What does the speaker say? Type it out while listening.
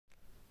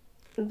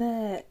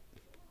Beh,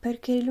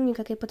 perché è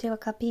l'unica che poteva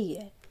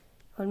capire,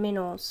 o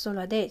almeno solo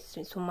adesso,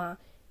 insomma,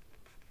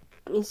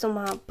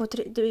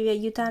 dovevi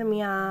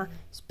aiutarmi a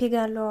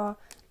spiegarlo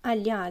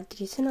agli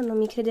altri, se no non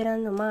mi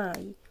crederanno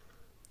mai.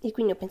 E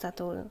quindi ho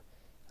pensato,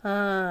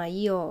 ah,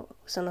 io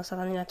sono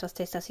stata nella tua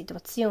stessa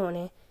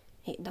situazione,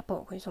 e da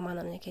poco, insomma,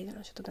 non è che l'ho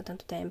lasciato da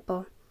tanto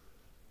tempo.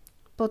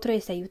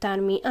 Potresti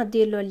aiutarmi a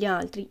dirlo agli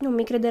altri, non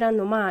mi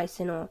crederanno mai,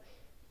 se no.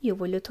 Io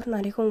voglio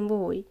tornare con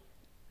voi.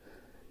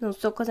 Non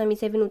so cosa mi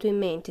sia venuto in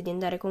mente di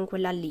andare con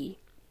quella lì.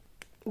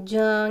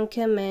 Già,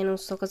 anche a me non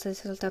so cosa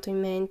sia saltato in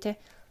mente,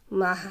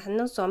 ma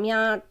non so,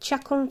 ci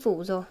ha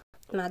confuso.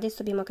 Ma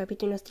adesso abbiamo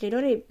capito i nostri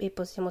errori e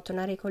possiamo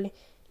tornare con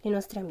le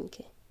nostre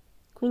amiche.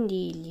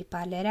 Quindi gli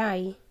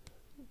parlerai?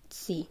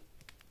 Sì.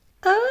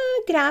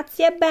 Ah,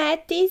 grazie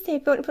Betty, sei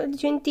proprio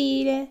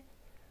gentile.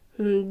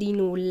 Di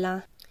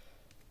nulla.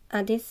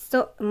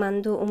 Adesso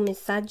mando un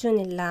messaggio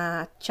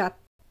nella chat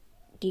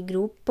di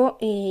gruppo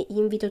e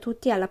invito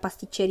tutti alla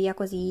pasticceria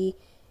così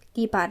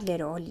gli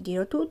parlerò, gli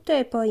dirò tutto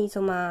e poi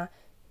insomma,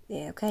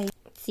 ok?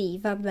 Sì,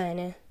 va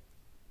bene.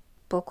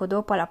 Poco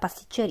dopo alla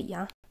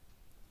pasticceria.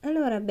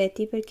 Allora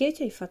Betty, perché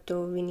ci hai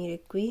fatto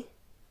venire qui?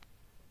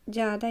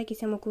 Già, dai che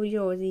siamo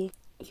curiosi.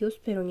 Io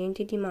spero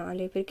niente di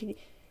male, perché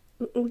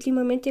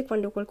ultimamente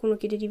quando qualcuno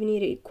chiede di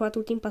venire qua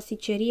tutti in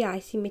pasticceria e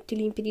si mette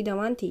lì in piedi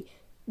davanti,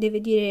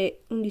 deve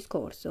dire un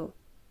discorso.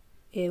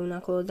 È una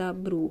cosa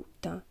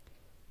brutta.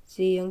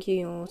 Sì, anche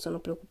io sono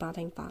preoccupata,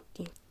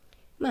 infatti.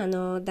 Ma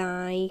no,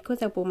 dai,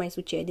 cosa può mai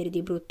succedere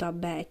di brutto a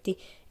Betty?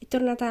 È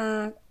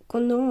tornata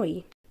con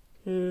noi?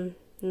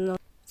 No,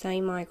 sai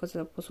mai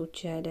cosa può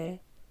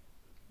succedere.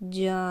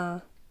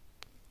 Già.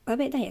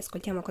 Vabbè, dai,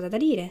 ascoltiamo cosa ha da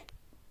dire.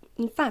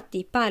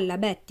 Infatti, parla,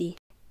 Betty.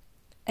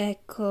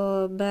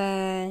 Ecco,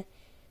 beh,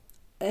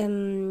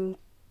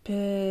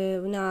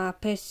 per una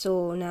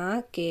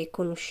persona che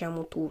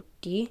conosciamo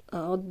tutti.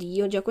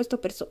 Oddio, già questo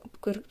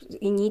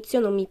inizio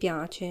non mi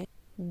piace.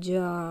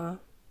 Già.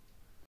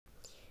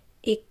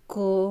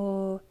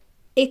 Ecco,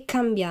 è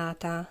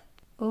cambiata.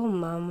 Oh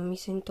mamma, mi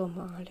sento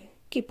male.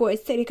 Chi può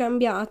essere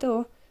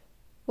cambiato?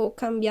 O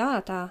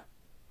cambiata?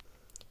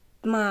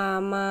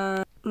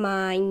 Ma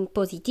in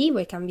positivo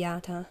è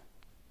cambiata.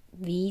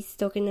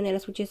 Visto che non era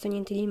successo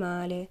niente di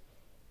male.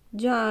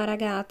 Già,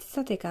 ragazzi,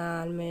 state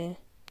calme.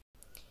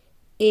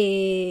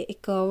 E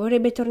ecco,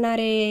 vorrebbe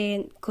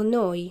tornare con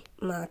noi.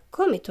 Ma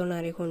come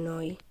tornare con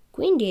noi?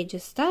 Quindi è già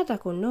stata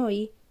con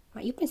noi? Ma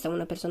io pensavo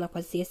una persona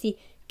qualsiasi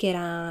che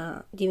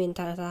era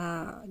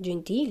diventata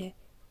gentile.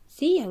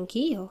 Sì,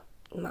 anch'io.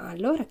 Ma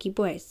allora chi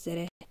può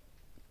essere?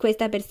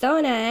 Questa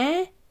persona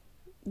è?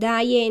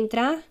 Dai,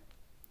 entra.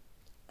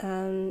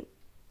 Ehm,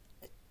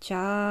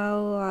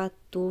 ciao a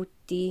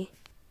tutti.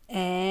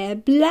 È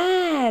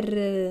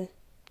Blair.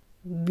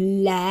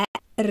 Blair.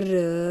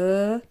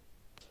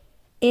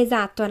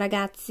 Esatto,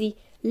 ragazzi.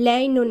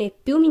 Lei non è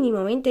più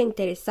minimamente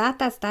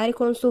interessata a stare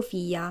con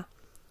Sofia.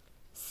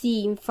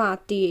 Sì,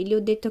 infatti, gli ho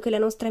detto che la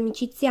nostra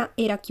amicizia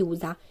era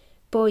chiusa.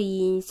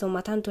 Poi,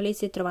 insomma, tanto lei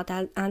si è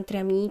trovata altre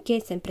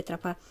amiche, sempre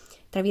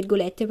tra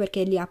virgolette,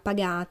 perché le ha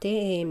pagate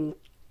e,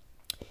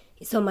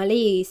 insomma,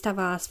 lei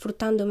stava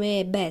sfruttando me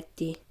e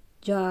Betty.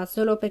 Già,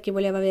 solo perché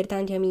voleva avere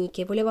tante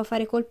amiche, voleva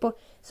fare colpo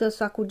sulla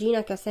sua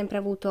cugina che ha sempre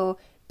avuto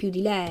più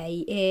di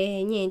lei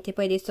e niente,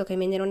 poi adesso che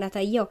me ne ero andata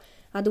io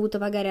ha dovuto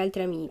pagare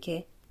altre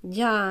amiche.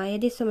 Già, e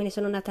adesso me ne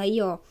sono andata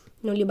io,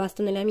 non gli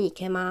bastano le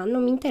amiche, ma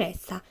non mi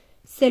interessa.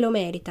 Se lo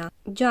merita.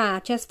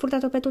 Già, ci ha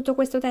sfruttato per tutto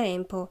questo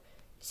tempo.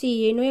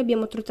 Sì, e noi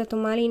abbiamo trattato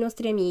male i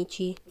nostri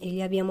amici e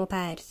li abbiamo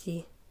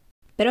persi.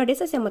 Però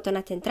adesso siamo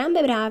tornate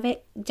entrambe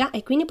brave. Già,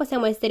 e quindi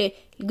possiamo essere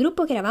il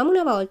gruppo che eravamo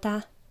una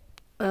volta.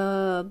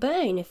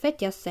 Beh, in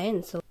effetti ha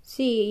senso.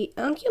 Sì,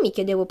 anch'io mi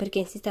chiedevo perché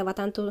insisteva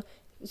tanto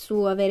su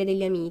avere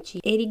degli amici.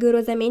 E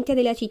rigorosamente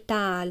della città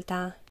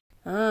alta.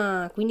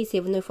 Ah, quindi se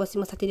noi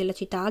fossimo stati della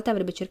città alta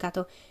avrebbe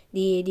cercato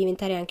di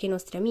diventare anche i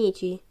nostri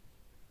amici.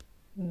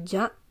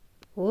 Già,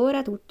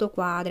 ora tutto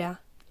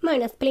quadra. Ma è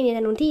una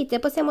splendida notizia,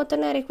 possiamo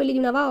tornare quelli di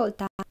una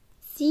volta.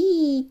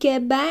 Sì, che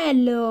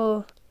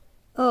bello!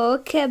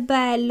 Oh, che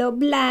bello,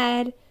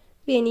 Blair!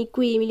 Vieni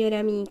qui, migliore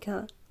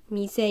amica.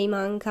 Mi sei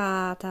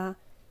mancata.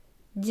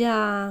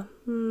 Già,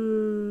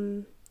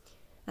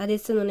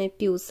 adesso non è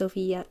più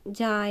Sofia.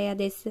 Già, e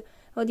adesso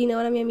ho di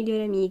nuovo la mia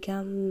migliore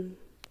amica.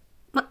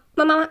 Ma.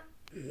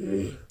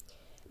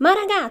 Ma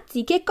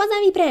ragazzi, che cosa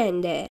vi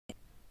prende?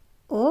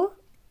 Oh?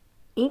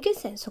 In che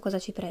senso cosa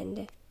ci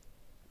prende?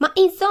 Ma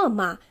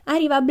insomma,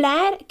 arriva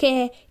Blair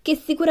che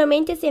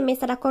sicuramente si è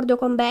messa d'accordo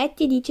con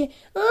Betty e dice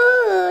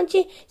ah,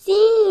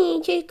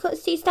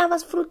 si stava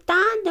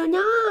sfruttando,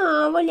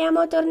 no,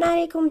 vogliamo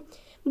tornare con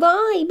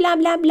voi, bla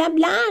bla bla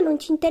bla, non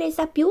ci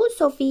interessa più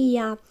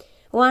Sofia.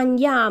 O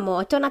andiamo,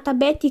 è tornata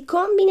Betty,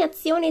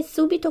 combinazione e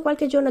subito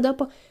qualche giorno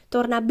dopo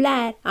torna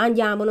Blair,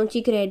 andiamo, non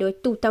ci credo, è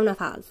tutta una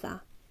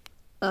falsa.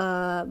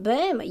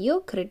 Beh, ma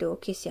io credo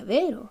che sia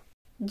vero.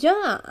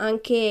 Già,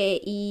 anche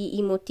i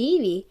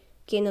motivi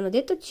che non ho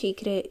detto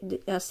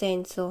ha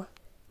senso.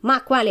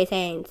 Ma quale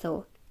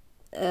senso?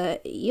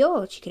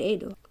 Io ci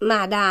credo.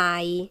 Ma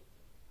dai,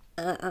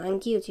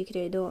 anch'io ci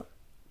credo.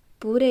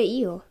 Pure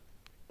io.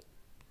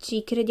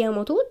 Ci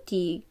crediamo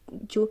tutti,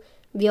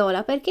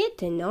 Viola, perché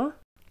te no?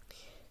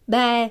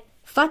 Beh,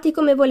 fate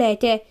come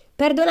volete,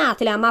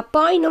 perdonatela, ma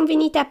poi non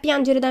venite a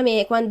piangere da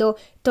me quando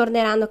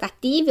torneranno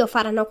cattivi o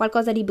faranno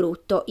qualcosa di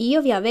brutto.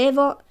 Io vi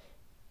avevo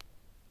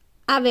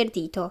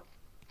avvertito.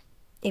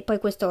 E poi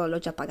questo l'ho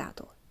già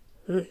pagato.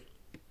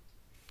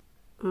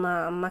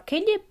 Ma che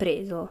gli è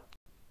preso?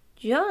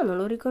 Già, non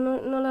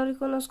la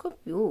riconosco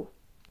più.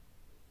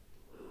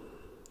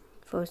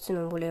 Forse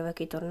non voleva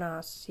che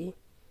tornassi.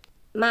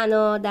 Ma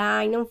no,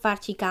 dai, non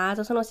farci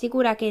caso, sono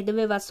sicura che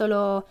doveva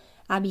solo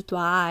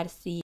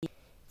abituarsi.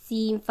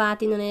 Sì,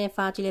 infatti non è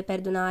facile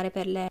perdonare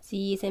per lei.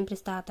 Sì, è sempre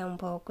stata un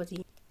po'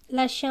 così.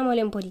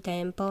 Lasciamole un po' di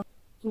tempo.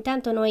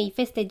 Intanto noi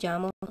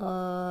festeggiamo.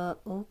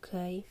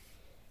 Ok.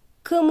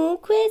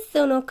 Comunque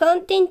sono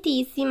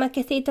contentissima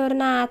che sei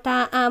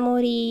tornata,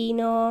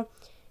 amorino.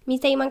 Mi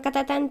sei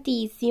mancata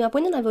tantissimo.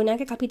 Poi non avevo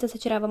neanche capito se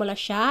ci eravamo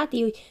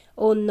lasciati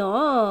o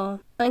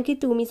no. Anche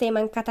tu mi sei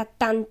mancata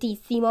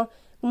tantissimo.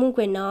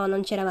 Comunque no,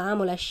 non ci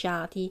eravamo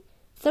lasciati.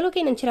 Solo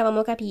che non ci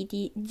eravamo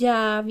capiti.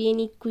 Già,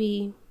 vieni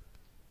qui.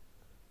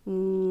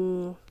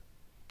 Dai,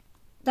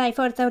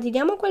 forza,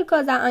 ordiniamo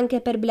qualcosa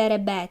anche per Blair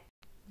e Beth.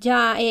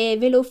 Già, e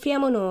ve lo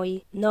offriamo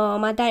noi. No,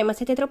 ma dai, ma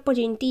siete troppo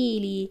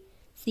gentili.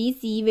 Sì,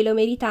 sì, ve lo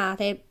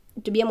meritate.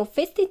 Dobbiamo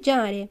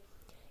festeggiare.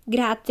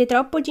 Grazie,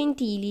 troppo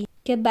gentili.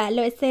 Che bello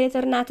essere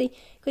tornati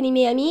con i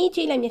miei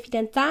amici, la mia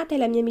fidanzata e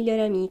la mia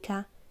migliore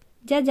amica.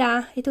 Già,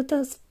 già, è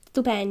tutto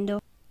stupendo.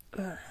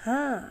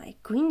 Ah, e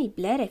quindi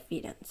Blair è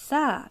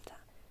fidanzata.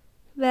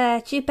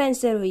 Beh, ci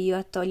penserò io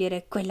a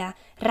togliere quella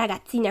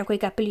ragazzina coi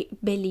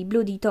capelli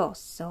blu di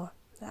tosso.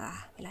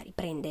 Ah, me la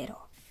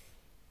riprenderò.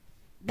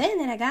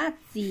 Bene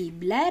ragazzi,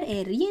 Blair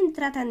è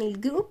rientrata nel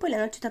gruppo e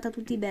l'hanno accettata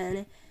tutti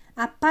bene.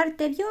 A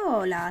parte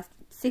Viola,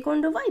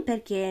 secondo voi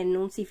perché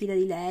non si fida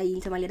di lei?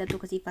 Insomma, gli ha dato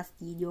così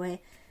fastidio,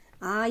 eh?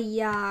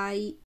 Ai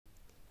ai.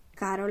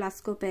 Carol ha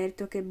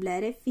scoperto che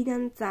Blair è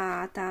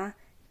fidanzata.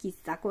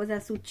 Chissà cosa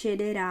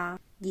succederà.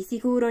 Di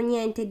sicuro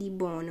niente di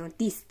buono.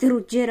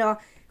 Distruggerò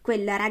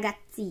quella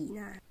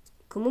ragazzina.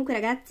 Comunque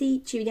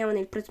ragazzi, ci vediamo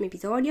nel prossimo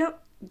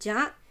episodio.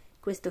 Già,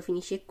 questo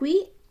finisce qui.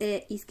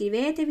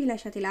 Iscrivetevi,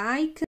 lasciate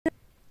like.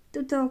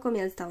 Tutto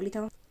come al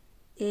solito.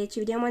 E ci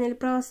vediamo nel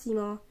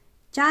prossimo.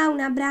 Ciao,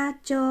 un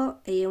abbraccio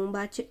e un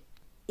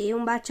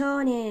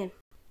bacione.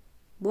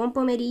 Buon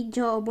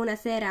pomeriggio o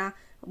buonasera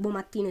o buon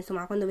mattino,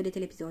 insomma, quando vedete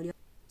l'episodio.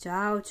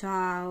 Ciao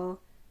ciao.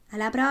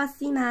 Alla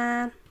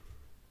prossima.